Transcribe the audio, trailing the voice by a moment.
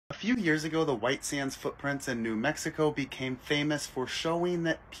few years ago, the white sands footprints in New Mexico became famous for showing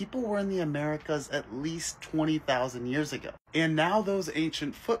that people were in the Americas at least 20,000 years ago. And now those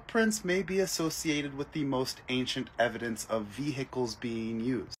ancient footprints may be associated with the most ancient evidence of vehicles being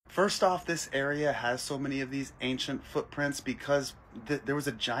used. First off, this area has so many of these ancient footprints because there was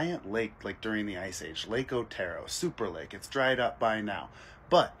a giant lake like during the Ice Age, Lake Otero, super lake. It's dried up by now.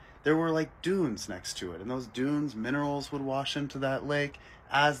 But there were like dunes next to it, and those dunes, minerals would wash into that lake.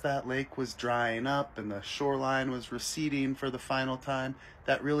 As that lake was drying up and the shoreline was receding for the final time,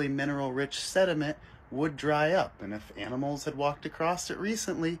 that really mineral-rich sediment would dry up. And if animals had walked across it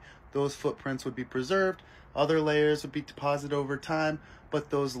recently, those footprints would be preserved. Other layers would be deposited over time,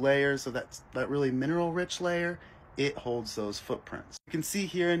 but those layers of that really mineral-rich layer, it holds those footprints. You can see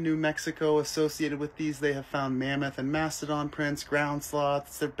here in New Mexico, associated with these, they have found mammoth and mastodon prints, ground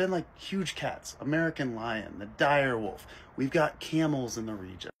sloths. There have been like huge cats, American lion, the dire wolf. We've got camels in the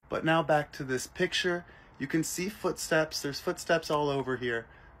region. But now back to this picture, you can see footsteps. There's footsteps all over here,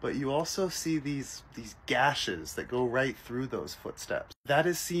 but you also see these gashes that go right through those footsteps. That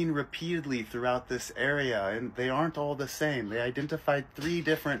is seen repeatedly throughout this area, and they aren't all the same. They identified 3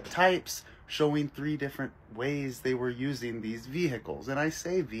 different types, showing 3 different ways they were using these vehicles. And I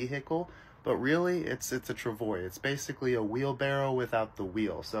say vehicle, but really it's a travois. It's basically a wheelbarrow without the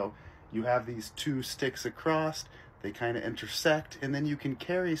wheel. So you have these 2 sticks across, they kind of intersect, and then you can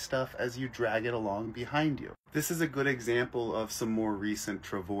carry stuff as you drag it along behind you. This is a good example of some more recent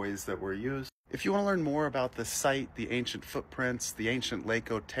travois that were used. If you want to learn more about the site, the ancient footprints, the ancient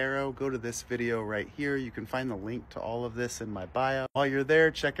Lake Otero, go to this video right here. You can find the link to all of this in my bio. While you're there,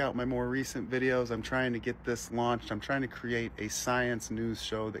 check out my more recent videos. I'm trying to get this launched. I'm trying to create a science news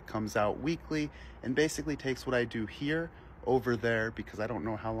show that comes out weekly and basically takes what I do here over there, because I don't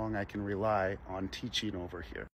know how long I can rely on teaching over here.